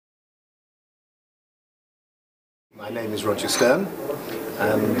My name is Roger Stern,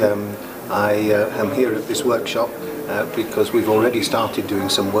 and I am here at this workshop because we've already started doing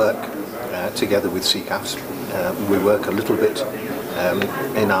some work together with CCAFS. We work a little bit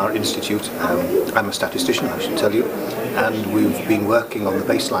in our institute. I'm a statistician, I should tell you, and we've been working on the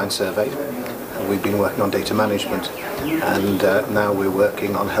baseline survey. We've been working on data management, and now we're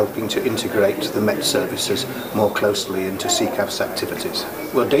working on helping to integrate the Met services more closely into CCAFS activities.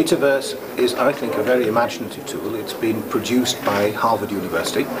 Well, Dataverse is, I think, a very imaginative tool. It's been produced by Harvard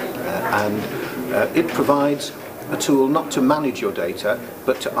University, and it provides a tool not to manage your data,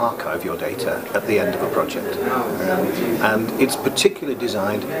 but to archive your data at the end of a project. And it's particularly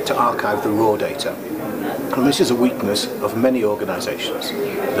designed to archive the raw data. And this is a weakness of many organisations,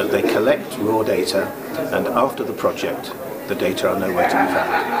 that they collect raw data and after the project the data are nowhere to be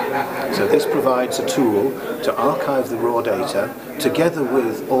found. So this provides a tool to archive the raw data together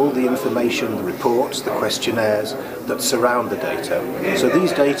with all the information, the reports, the questionnaires that surround the data. So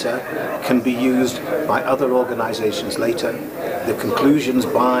these data can be used by other organisations later. The conclusions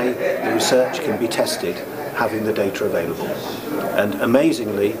by the research can be tested having the data available. And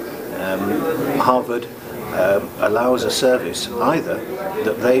amazingly, Harvard allows a service either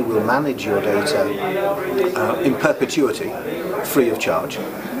that they will manage your data in perpetuity, free of charge,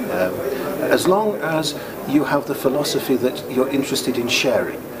 as long as you have the philosophy that you're interested in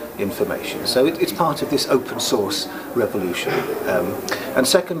sharing information. So it's part of this open source revolution. And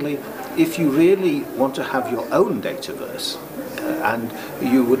secondly, if you really want to have your own Dataverse, and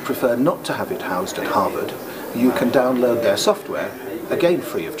you would prefer not to have it housed at Harvard, you can download their software, again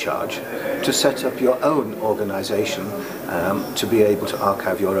free of charge, to set up your own organisation to be able to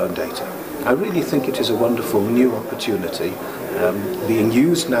archive your own data. I really think it is a wonderful new opportunity being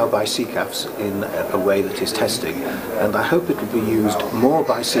used now by CCAFS in a way that is testing, and I hope it will be used more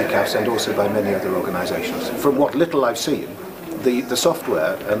by CCAFS and also by many other organisations. From what little I've seen, the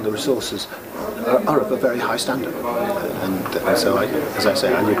software and the resources are of a very high standard, and so as I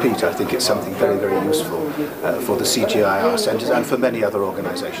say, I repeat, I think it's something very, very useful for the CGIAR centres and for many other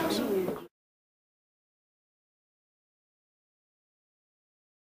organisations.